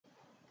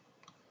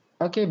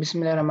Okay,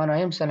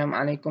 Bismillahirrahmanirrahim.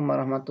 Assalamualaikum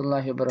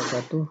warahmatullahi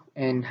wabarakatuh.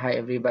 And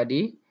hi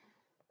everybody.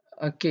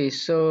 Okay,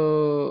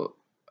 so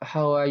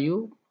how are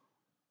you?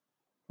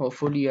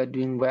 Hopefully you are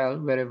doing well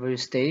wherever you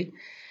stay.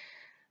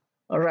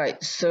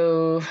 Alright,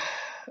 so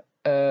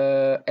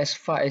as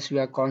far as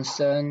we are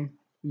concerned,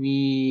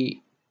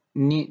 we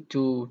need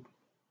to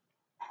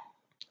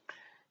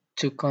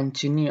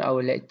continue our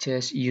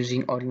lectures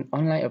using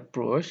online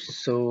approach.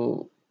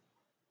 So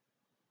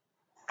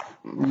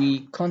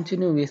we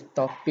continue with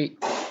topic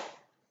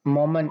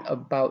moment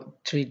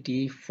about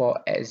 3D for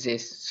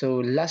axis.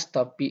 So last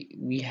topic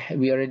we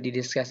already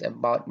discussed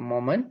about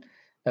moment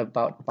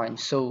about point.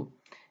 So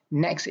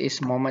next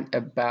is moment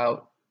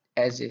about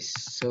axis.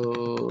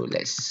 So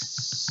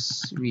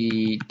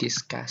we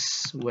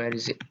discuss. Where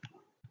is it?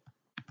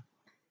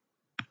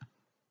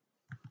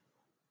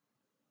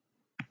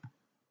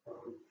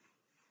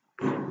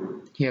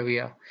 Here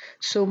we are.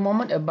 So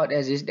moment about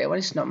axis, that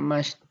one is not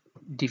much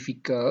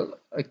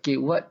difficult.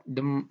 Okay, what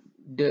the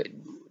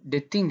the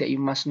thing that you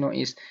must know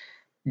is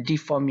the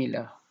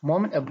formula.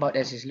 Moment about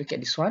axis. Look at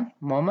this one.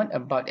 Moment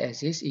about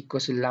axis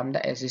equals to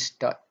lambda axis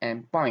dot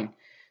endpoint.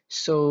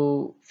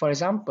 So, for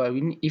example,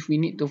 if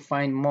we need to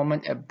find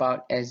moment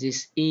about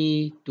axis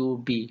A to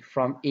B,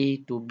 from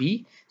A to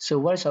B, so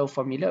what is our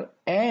formula?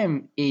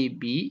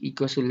 MAB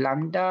equals to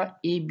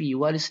lambda AB.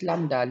 What is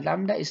lambda?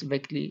 Lambda is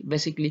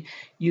basically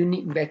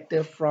unit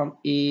vector from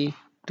A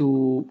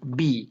to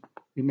B.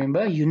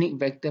 Remember, unit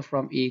vector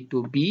from A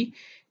to B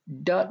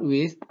dot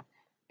with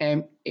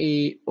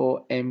MA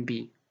or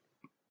MB.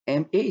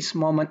 MA is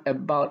moment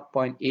about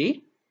point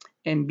A,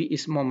 MB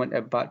is moment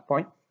about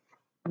point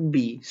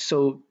B.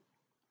 So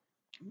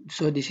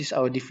this is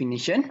our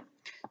definition.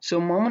 So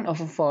moment of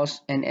a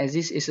force and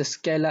axis is a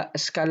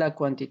scalar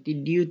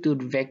quantity due to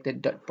the vector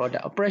dot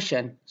product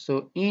operation.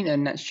 So in a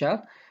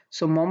nutshell,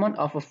 so moment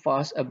of a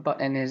force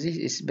about an axis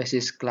is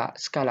basis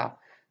scalar.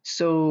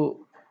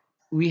 So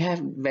we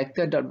have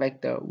vector dot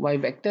vector. Y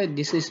vector,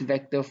 this is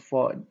vector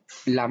for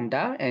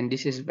lambda and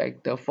this is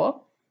vector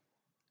for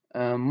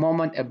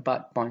moment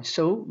about point.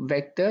 So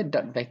vector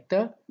dot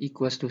vector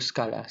equals to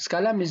scalar.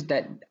 Scalar means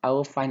that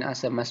our final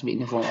answer must be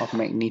in the form of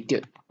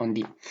magnitude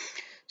only.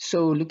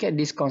 So look at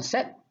this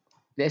concept.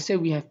 Let's say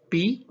we have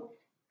P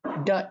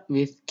dot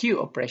with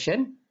Q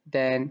operation,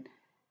 then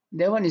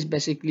that one is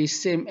basically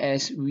same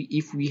as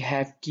if we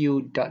have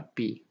Q dot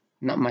P,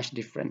 not much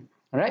different.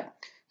 Alright.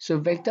 So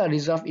vector are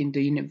resolved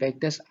into unit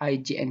vectors I,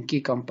 J, and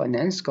K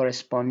components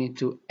corresponding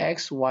to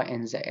X, Y,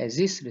 and Z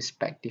axis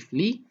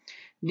respectively.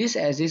 These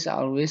axes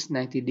are always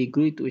 90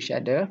 degrees to each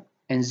other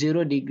and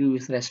 0 degree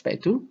with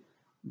respect to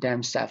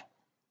themselves.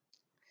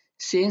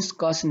 Since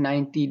cos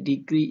 90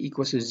 degree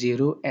equals to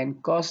 0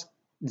 and cos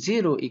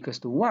 0 equals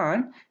to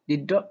 1, the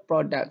dot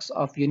products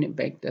of unit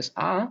vectors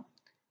are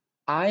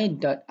I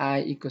dot I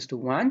equals to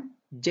 1,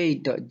 J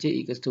dot J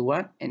equals to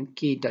 1, and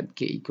K dot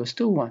K equals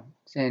to 1.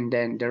 And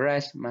then the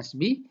rest must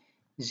be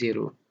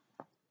 0.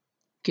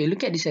 Okay,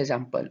 look at this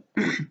example.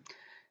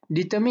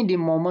 Determine the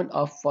moment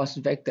of force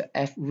vector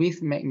F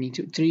with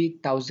magnitude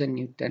 3000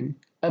 Newton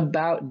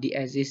about the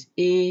axis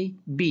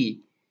AB.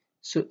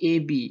 So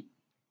AB.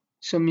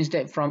 So means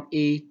that from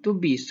A to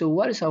B. So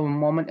what is our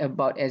moment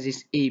about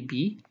axis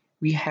AB?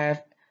 We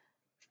have,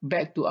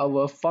 back to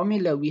our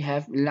formula, we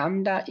have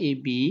lambda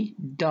AB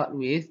dot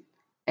with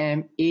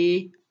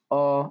MA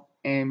or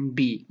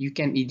MB. You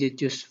can either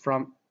choose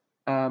from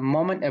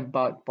moment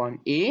about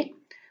point A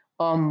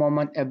or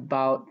moment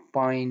about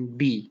point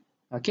B.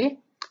 Okay,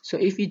 so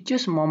if we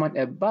choose moment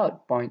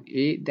about point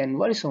A, then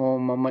what is our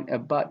moment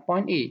about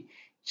point A?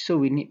 So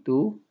we need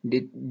to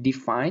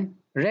define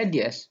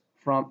radius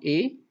from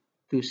A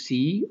to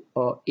C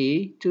or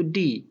A to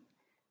D.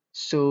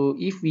 So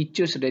if we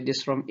choose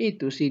radius from A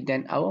to C,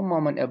 then our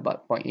moment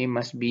about point A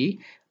must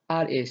be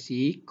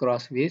RAC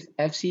cross with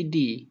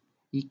FCD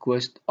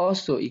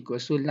also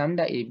equals to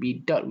lambda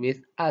AB dot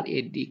with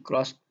RAD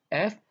cross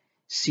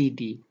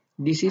FCD.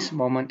 This is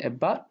moment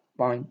about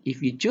point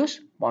if we choose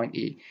point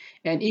A.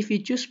 And if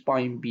we choose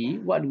point B,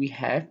 what we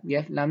have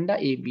lambda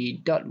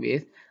AB dot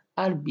with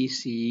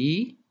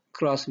RBC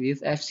cross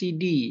with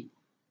FCD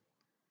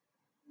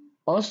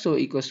also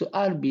equals to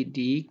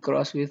RBD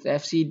cross with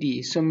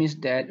FCD. So means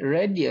that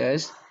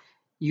radius,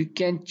 you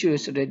can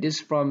choose radius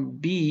from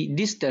B,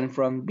 distance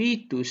from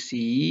B to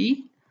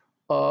C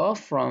or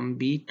from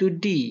B to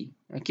D.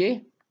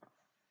 Okay,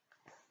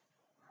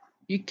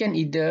 you can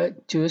either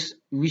choose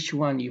which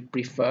one you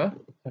prefer.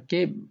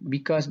 Okay,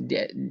 because at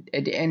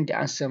the end the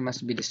answer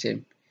must be the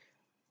same.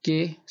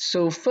 Okay,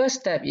 so first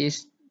step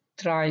is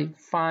try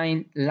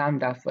find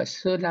lambda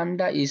first. So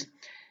lambda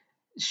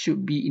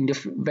should be in the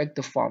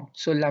vector form.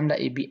 So lambda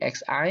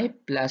ABXI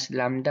plus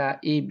lambda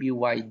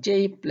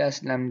ABYJ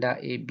plus lambda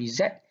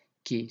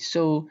ABZK.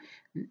 So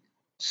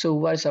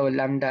what's our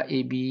lambda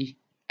AB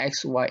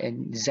X, Y,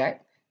 and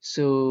Z?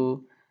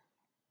 So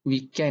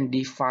we can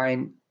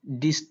define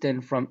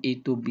distance from A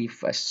to B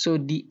first. So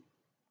the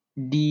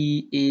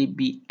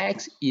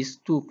ABX is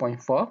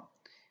 2.4,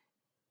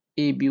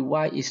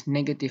 ABY is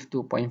negative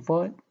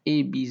 2.4,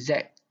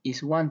 ABZ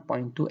is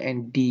 1.2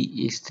 and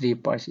D is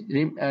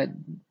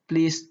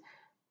 3.6.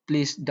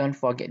 Please don't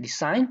forget the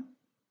sign.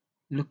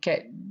 Look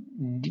at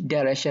the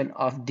direction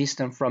of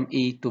distance from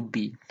A to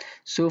B.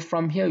 So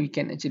from here we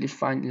can actually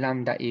find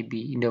lambda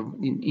AB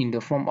in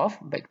the form of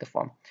vector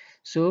form.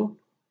 So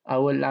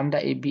our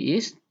lambda AB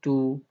is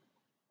 2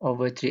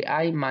 over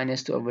 3i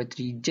minus 2 over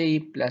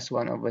 3j plus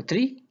 1 over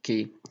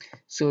 3k.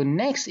 So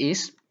next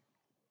is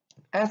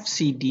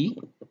FCD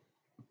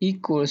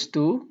equals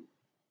to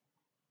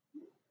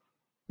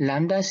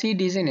lambda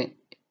CD, isn't it?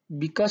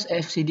 Because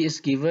FCD is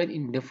given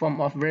in the form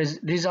of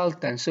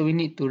resultant, so we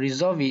need to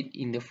resolve it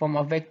in the form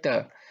of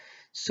vector.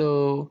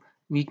 So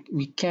we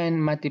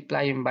can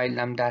multiply them by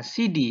lambda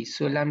CD.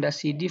 So lambda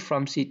CD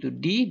from C to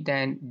D,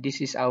 then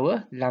this is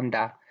our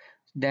lambda.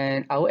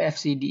 Then our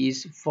FCD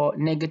is for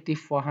negative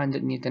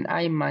 400 Newton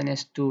I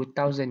minus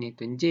 2000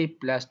 Newton J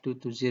plus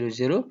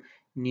 2200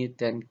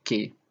 Newton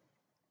K.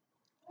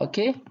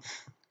 Okay,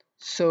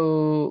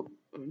 so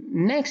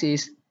next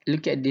is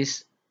look at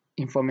this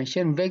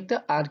information.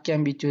 Vector R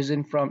can be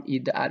chosen from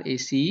either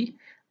RAC,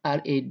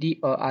 RAD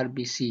or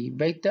RBC.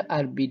 Vector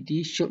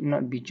RBD should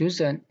not be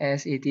chosen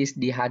as it is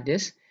the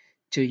hardest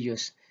to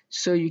use.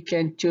 So you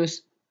can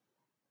choose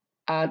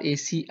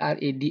RAC,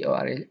 RAD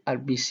or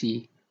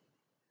RBC.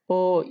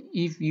 Or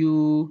if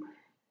you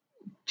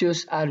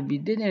choose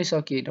RB, then it's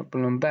okay, no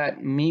problem.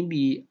 But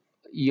maybe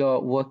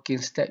your working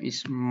step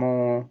is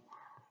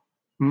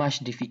much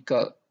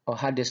difficult or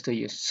hardest to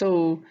use.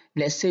 So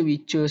let's say we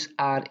choose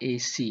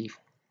RAC.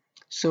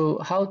 So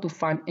how to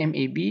find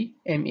MAB?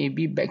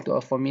 MAB, back to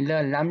our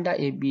formula,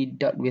 lambda AB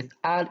dot with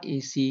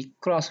RAC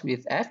cross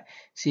with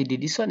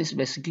FCD. This one is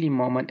basically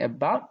moment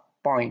about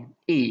point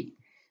A.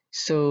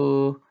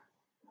 So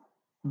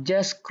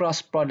just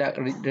cross product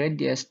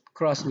radius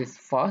cross with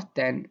force,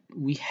 then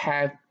we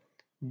have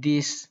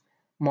this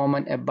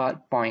moment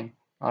about point.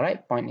 All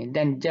right, point A.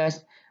 Then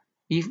just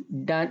if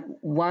done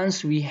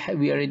once we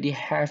already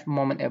have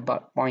moment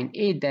about point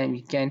A, then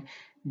we can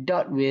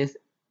dot with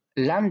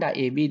lambda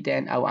AB,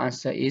 then our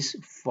answer is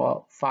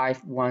for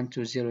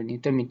 5120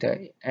 Newton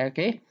meter.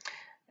 Okay,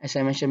 as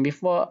I mentioned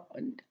before,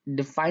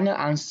 the final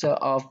answer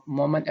of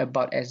moment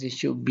about as it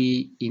should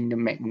be in the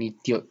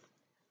magnitude.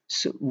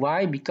 So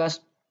why? Because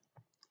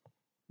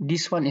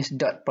this one is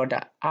dot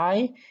product.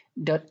 I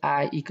dot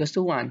I equals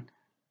to 1.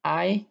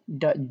 I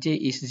dot j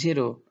is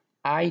 0.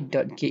 I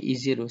dot k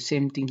is 0.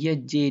 Same thing here.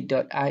 J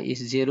dot I is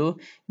 0.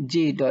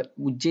 J dot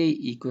j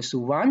equals to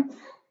 1.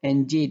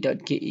 And j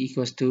dot k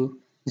equals to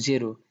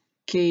 0.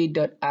 K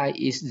dot I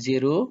is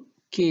 0.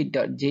 K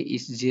dot j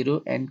is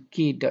 0. And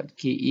k dot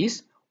k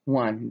is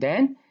 1.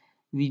 Then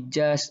we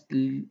just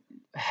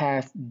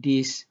have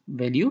this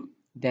value.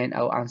 Then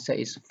our answer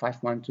is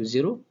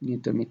 5120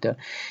 Newton meter.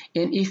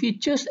 And if you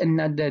choose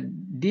another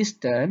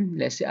distance,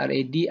 let's say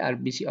RAD,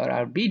 RBC or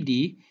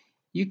RBD,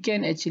 you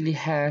can actually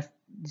have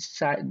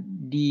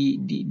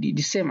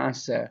the same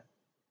answer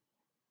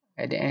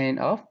at the end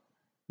of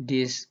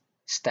this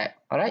step.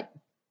 All right.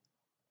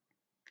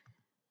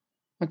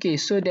 Okay,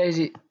 so that is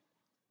it.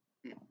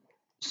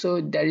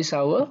 So that is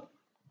our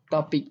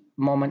topic,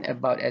 moment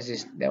about as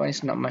is. That one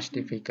is not much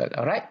difficult.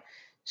 All right.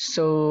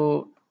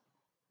 So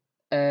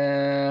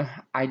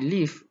I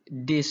leave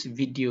this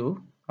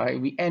video. Alright,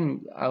 we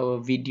end our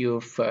video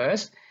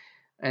first,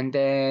 and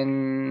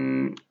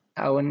then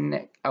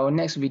our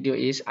next video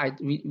is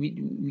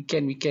we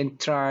can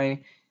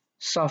try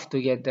solve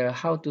together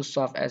how to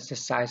solve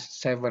exercise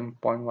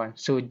 7.1.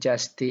 So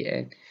just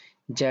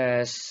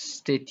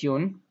stay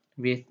tuned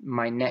with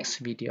my next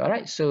video.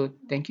 Alright, so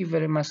thank you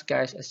very much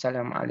guys.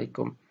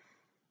 Assalamualaikum.